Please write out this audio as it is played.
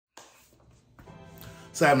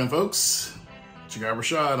What's happening, folks? It's your guy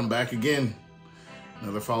Rashad. I'm back again.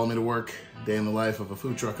 Another follow me to work day in the life of a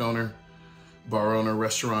food truck owner, bar owner,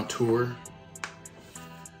 restaurateur.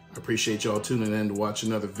 I appreciate y'all tuning in to watch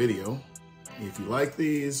another video. If you like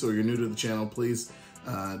these or you're new to the channel, please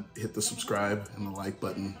hit the subscribe and the like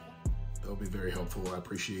button. That'll be very helpful. I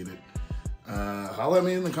appreciate it. Holler at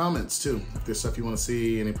me in the comments too. If there's stuff you want to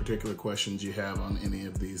see, any particular questions you have on any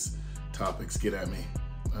of these topics, get at me.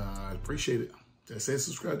 I appreciate it. Did I say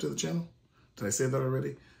subscribe to the channel? Did I say that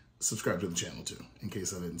already? Subscribe to the channel too, in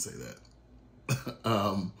case I didn't say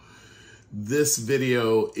that. This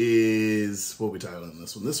video is, what are we titling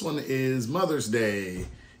this one? This one is Mother's Day.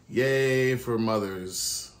 Yay for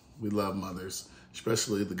mothers. We love mothers,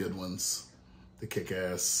 especially the good ones, the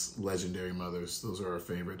kick-ass legendary mothers. Those are our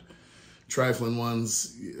favorite. Trifling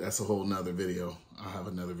ones, that's a whole nother video. I'll have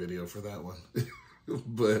another video for that one.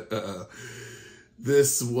 But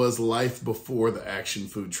this was life before the action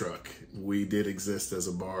food truck. We did exist as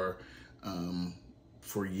a bar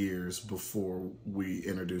for years before we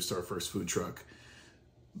introduced our first food truck.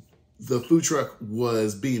 The food truck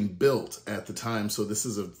was being built at the time, so this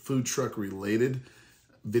is a food truck related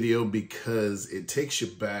video because it takes you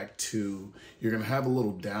back to, you're gonna have a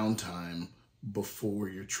little downtime before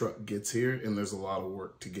your truck gets here, and there's a lot of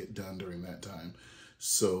work to get done during that time.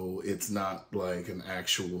 So it's not like an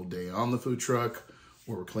actual day on the food truck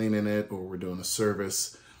where we're cleaning it or we're doing a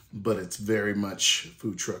service, but it's very much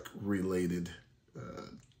food truck related.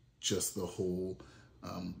 Just the whole,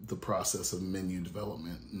 the process of menu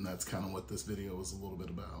development. And that's kind of what this video is a little bit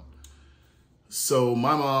about. So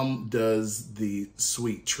my mom does the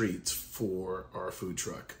sweet treats for our food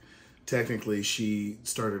truck. Technically, she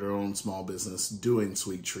started her own small business doing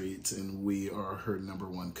sweet treats, and we are her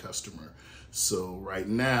 #1 customer. So right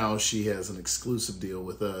now she has an exclusive deal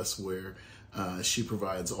with us where she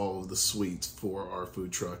provides all of the sweets for our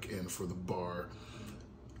food truck and for the bar.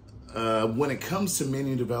 When it comes to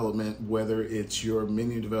menu development, whether it's your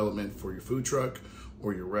menu development for your food truck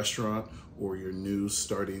or your restaurant or your new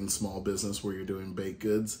starting small business where you're doing baked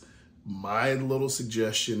goods, my little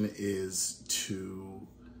suggestion is to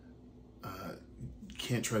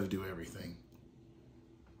can't try to do everything.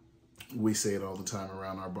 We say it all the time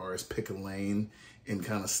around our bars, pick a lane and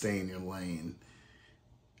kind of stay in your lane.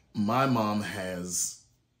 My mom has,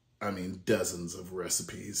 dozens of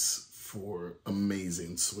recipes for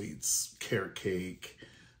amazing sweets, carrot cake,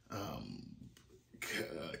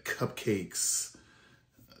 cupcakes,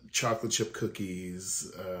 chocolate chip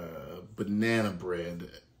cookies, banana bread.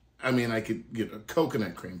 I could get a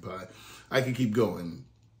coconut cream pie. I could keep going.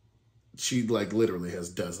 She literally has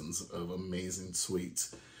dozens of amazing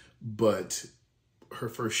sweets, but her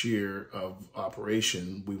first year of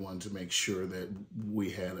operation, we wanted to make sure that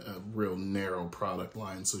we had a real narrow product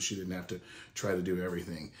line so she didn't have to try to do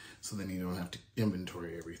everything. So then you don't have to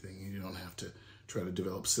inventory everything. You don't have to try to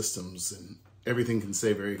develop systems, and everything can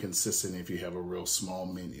stay very consistent if you have a real small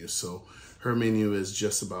menu. So her menu is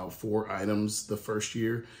just about 4 items the first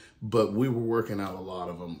year, but we were working out a lot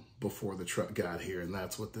of them before the truck got here, and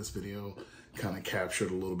that's what this video kind of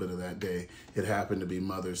captured a little bit of that day. It happened to be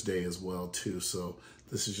Mother's Day as well too, so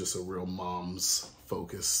this is just a real mom's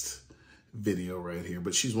focused video right here.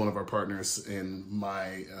 But she's one of our partners and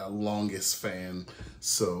my longest fan,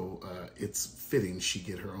 so it's fitting she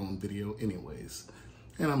get her own video anyways.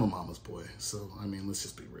 And I'm a mama's boy, so let's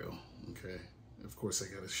just be real, okay? Of course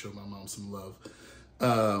I gotta show my mom some love.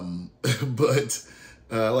 But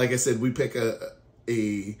like I said, we pick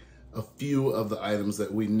a few of the items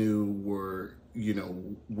that we knew were,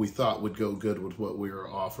 we thought would go good with what we were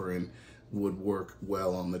offering, would work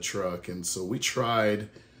well on the truck. And so we tried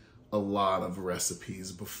a lot of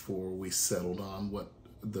recipes before we settled on what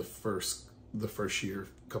the first year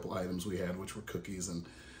couple items we had, which were cookies and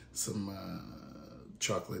some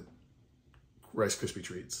chocolate Rice Krispie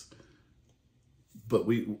treats. But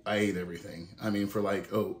I ate everything.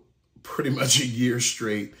 For pretty much a year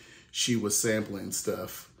straight, she was sampling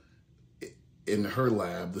stuff in her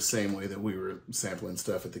lab the same way that we were sampling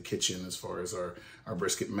stuff at the kitchen, as far as our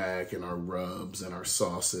brisket mac and our rubs and our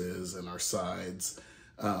sauces and our sides.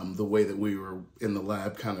 The way that we were in the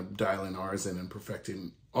lab kind of dialing ours in and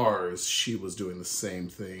perfecting ours, she was doing the same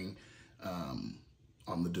thing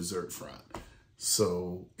on the dessert front.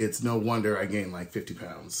 So it's no wonder I gained 50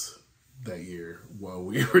 pounds that year while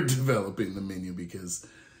we were developing the menu, because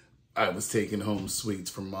I was taking home sweets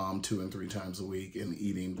from mom 2 and 3 times a week and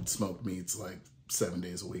eating smoked meats 7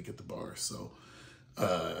 days a week at the bar. So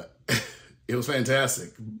it was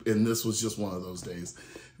fantastic. And this was just one of those days.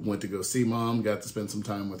 Went to go see mom, got to spend some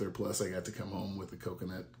time with her. Plus I got to come home with a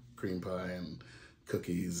coconut cream pie and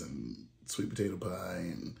cookies and sweet potato pie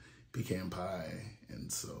and pecan pie.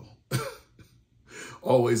 And so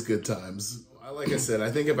always good times. Like I said, I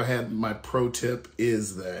think if I had my pro tip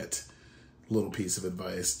is that little piece of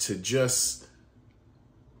advice to just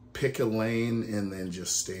pick a lane and then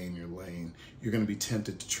just stay in your lane. You're going to be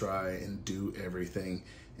tempted to try and do everything.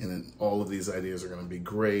 And then all of these ideas are going to be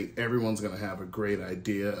great. Everyone's going to have a great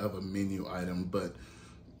idea of a menu item, but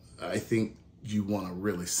I think you want to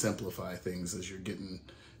really simplify things as you're getting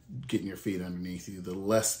your feet underneath you. The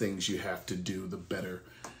less things you have to do, the better.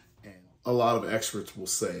 And a lot of experts will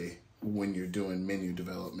say when you're doing menu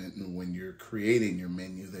development and when you're creating your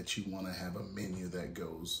menu that you want to have a menu that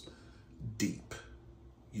goes deep.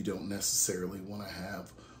 You don't necessarily want to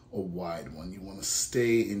have a wide one. You want to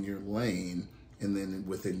stay in your lane, and then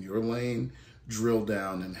within your lane, drill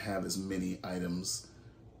down and have as many items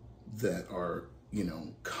that are, you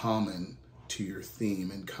know, common to your theme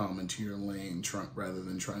and common to your lane, rather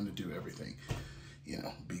than trying to do everything, you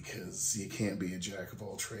know, because you can't be a jack of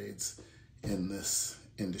all trades in this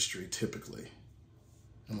industry typically,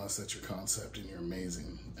 unless that's your concept and you're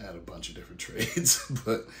amazing at a bunch of different trades.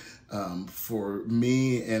 But for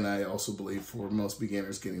me, and I also believe for most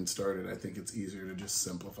beginners getting started, I think it's easier to just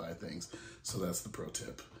simplify things. So that's the pro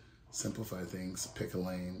tip. Simplify things, pick a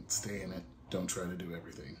lane, stay in it. Don't try to do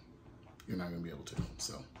everything. You're not gonna be able to,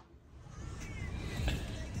 so.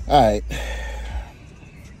 All right,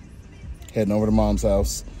 heading over to Mom's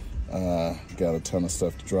house. Got a ton of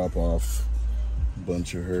stuff to drop off. A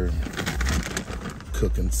bunch of her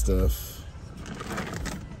cooking stuff.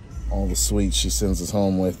 All the sweets she sends us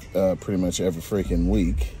home with pretty much every freaking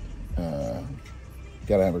week.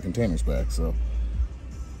 Gotta have her containers back, so.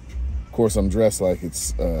 Of course, I'm dressed like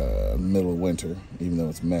it's middle of winter, even though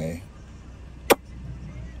it's May.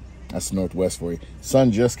 That's the Northwest for you.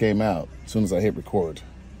 Sun just came out as soon as I hit record.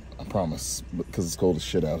 I promise, because it's cold as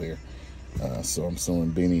shit out here. So I'm still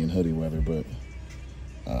in beanie and hoodie weather, but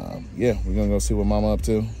yeah, we're gonna go see what Mama up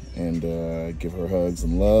to and give her hugs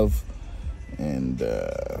and love and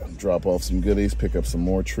drop off some goodies, pick up some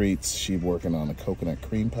more treats. She's working on a coconut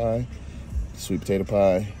cream pie, sweet potato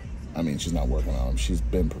pie. I mean, she's not working on them. She's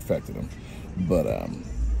been perfecting them, but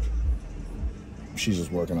she's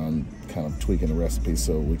just working on kind of tweaking the recipe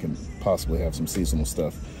so we can possibly have some seasonal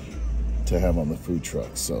stuff to have on the food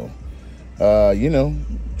truck. So, you know,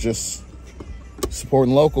 just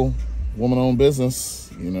supporting local, woman-owned business,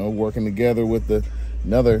 you know, working together with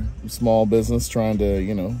another small business trying to,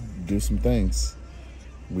 you know, do some things.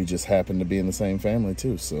 We just happen to be in the same family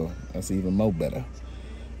too, so that's even more better.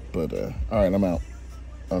 But, all right, I'm out.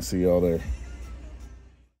 I'll see y'all there.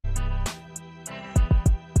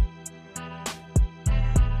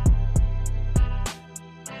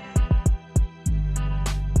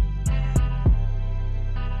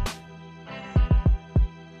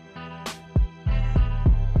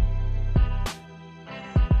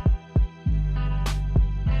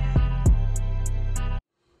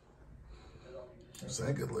 Who's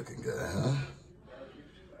that good looking guy, huh?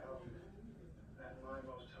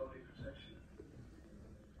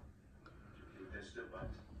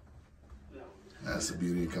 That's the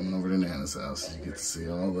beauty of coming over to Nana's house. You get to see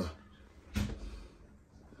all the, get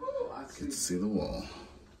to see the wall.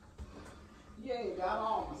 Yeah, got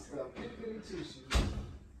all my stuff. Goody tissues.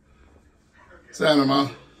 What's happening, Mom?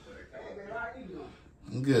 Hey, babe, how you doing?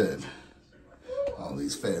 I'm good. All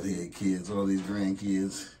these fat head kids, all these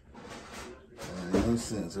grandkids. No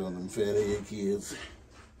sense on them fat head kids.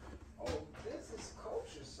 Oh, this is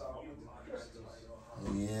kosher salt with the crystals.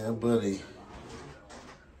 Yeah, buddy.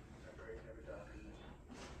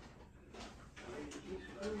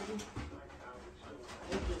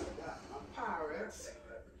 My Pyrex.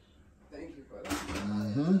 Thank you for that.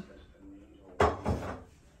 Mm-hmm.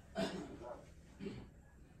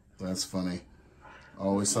 That's funny.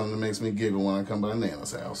 Always something that makes me giggle when I come by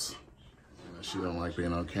Nana's house. You know, she don't like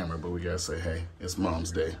being on camera, but we gotta say, hey, it's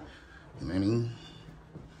Mom's Day. You know what I mean?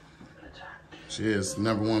 She is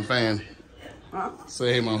 #1 fan. Huh?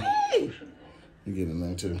 Say hey, Mom. Hey! You get in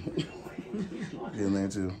there too. Get in there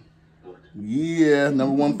too. Yeah,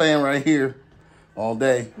 #1 fan right here. All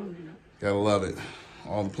day. Gotta love it.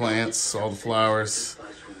 All the plants, all the flowers.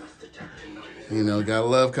 You know, gotta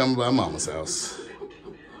love coming by Mama's house.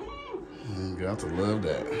 Got to love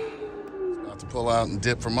that. About to pull out and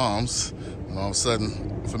dip for Mom's. And all of a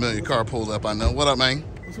sudden, a familiar car pulled up. I know. What up, man?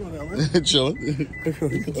 What's going on, man? Chilling.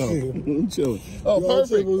 Chilling. Oh,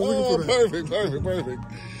 perfect. Oh, perfect.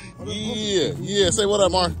 Yeah. Say what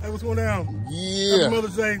up, Mark. Hey, what's going down? Yeah. Happy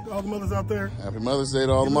Mother's Day to all the mothers out there. Happy Mother's Day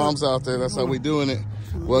to all the moms out there. That's how we doing it.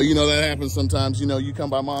 Well, you know, that happens sometimes. You know, you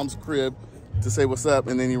come by Mom's crib to say what's up,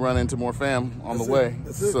 and then you run into more fam on the way.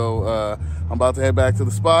 That's it. So I'm about to head back to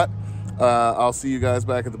the spot. I'll see you guys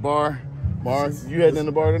back at the bar. Mars, you heading in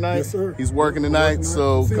the bar tonight? Yes, sir. He's working tonight,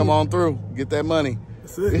 so come on through. Get that money.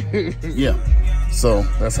 That's it. Yeah. So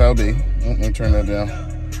that's how it be. Let me turn that down.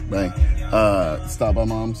 Bang. Stop by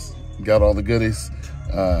Mom's. Got all the goodies.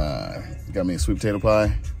 Got me a sweet potato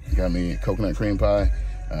pie. Got me a coconut cream pie.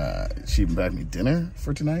 She even backed me dinner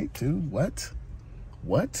for tonight too. What?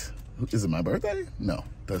 Is it my birthday? No,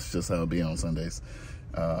 that's just how it be on Sundays.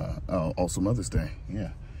 Also Mother's Day. Yeah.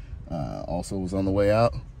 Also was on the way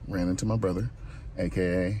out, ran into my brother,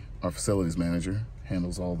 AKA our facilities manager,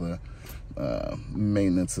 handles all the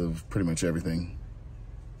maintenance of pretty much everything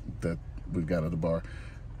that we've got at the bar.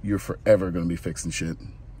 You're forever going to be fixing shit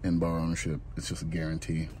in bar ownership. It's just a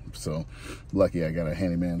guarantee. So lucky I got a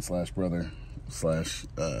handyman / brother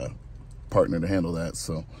 / partner to handle that.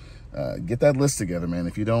 So get that list together, man.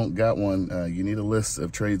 If you don't got one, you need a list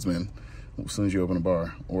of tradesmen as soon as you open a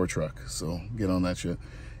bar or a truck. So get on that shit.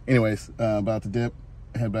 Anyways, about to dip,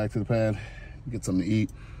 head back to the pad, get something to eat,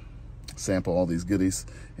 sample all these goodies,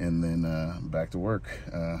 and then back to work.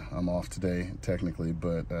 I'm off today technically,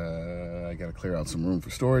 but I got to clear out some room for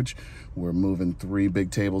storage. We're moving 3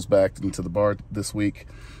 big tables back into the bar this week.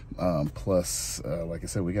 Plus, like I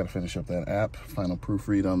said, we got to finish up that app, final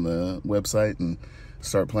proofread on the website, and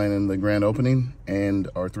start planning the grand opening and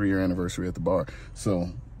our 3-year anniversary at the bar. So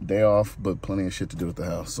day off, but plenty of shit to do at the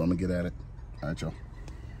house. So I'm gonna get at it. All right, y'all.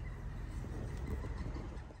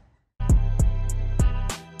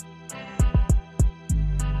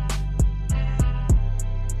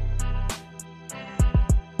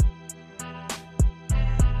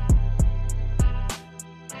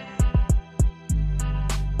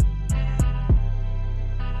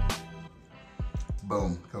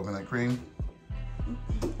 Boom, coconut cream.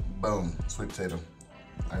 Boom, sweet potato.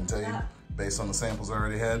 I can tell you, based on the samples I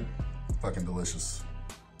already had, fucking delicious.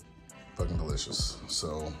 Fucking delicious.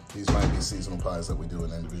 So these might be seasonal pies that we do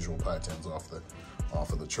in individual pie tins off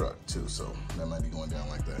of the truck too. So that might be going down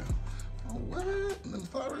like that. Oh, what? And the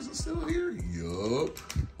flowers are still here? Yup.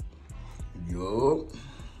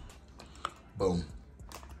 Boom.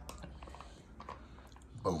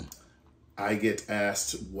 Boom. I get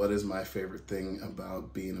asked what is my favorite thing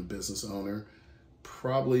about being a business owner,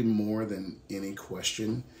 probably more than any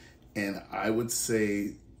question. And I would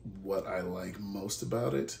say what I like most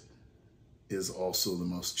about it is also the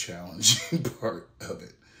most challenging part of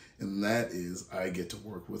it. And that is I get to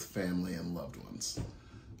work with family and loved ones.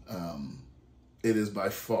 It is by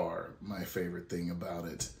far my favorite thing about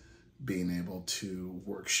it, being able to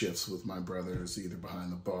work shifts with my brothers, either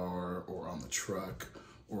behind the bar or on the truck,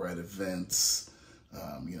 or at events,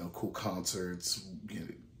 cool concerts,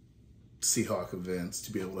 Seahawk events,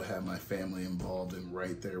 to be able to have my family involved and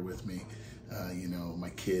right there with me. My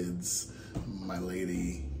kids, my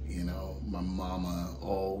lady, my mama,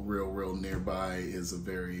 all real nearby is a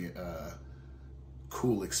very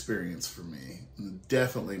cool experience for me.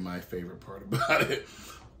 Definitely my favorite part about it.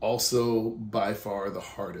 Also, by far the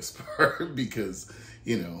hardest part because,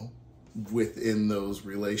 within those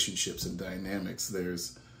relationships and dynamics,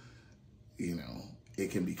 there's, it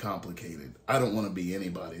can be complicated. I don't want to be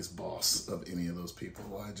anybody's boss of any of those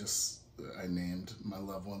people. I named my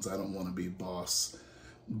loved ones. I don't want to be boss,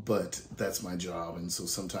 but that's my job. And so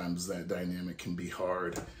sometimes that dynamic can be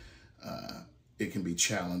hard. It can be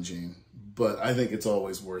challenging, but I think it's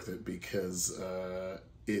always worth it because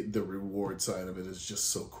the reward side of it is just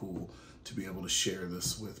so cool to be able to share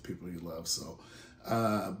this with people you love. So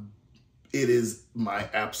it is my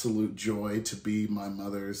absolute joy to be my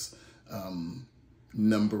mother's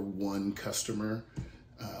 #1 customer,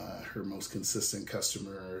 her most consistent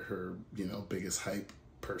customer, her, biggest hype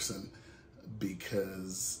person,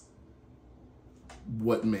 because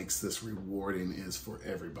what makes this rewarding is for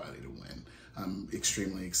everybody to win. I'm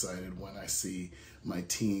extremely excited when I see my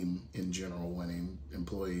team in general winning,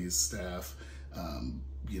 employees, staff,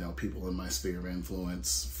 people in my sphere of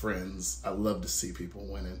influence, friends. I love to see people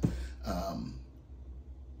winning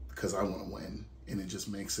because I want to win, and it just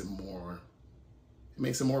makes it more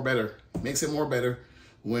better. It makes it more better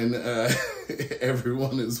when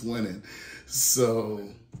everyone is winning. So,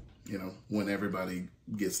 when everybody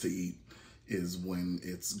gets to eat is when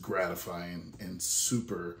it's gratifying and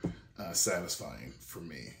super satisfying for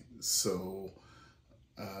me. So,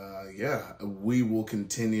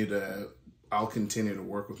 I'll continue to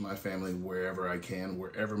work with my family wherever I can,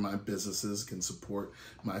 wherever my businesses can support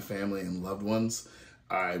my family and loved ones.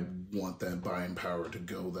 I want that buying power to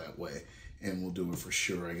go that way. and we'll do it for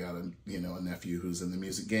sure. I got a nephew who's in the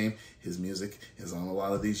music game. His music is on a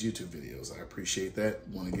lot of these YouTube videos. I appreciate that.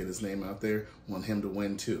 Want to get his name out there. Want him to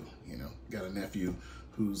win too. Got a nephew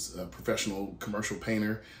who's a professional commercial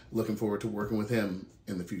painter. Looking forward to working with him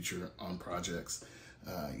in the future on projects.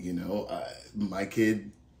 My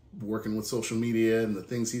kid working with social media and the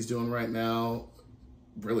things he's doing right now,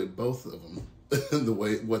 really both of them,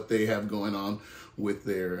 what they have going on with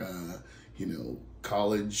their,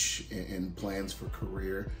 college and plans for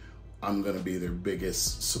career, I'm going to be their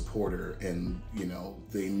biggest supporter. And,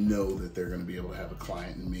 they know that they're going to be able to have a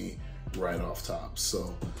client in me right off top.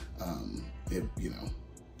 So,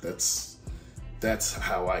 that's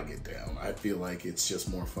how I get down. I feel like it's just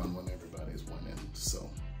more fun when everybody's winning. So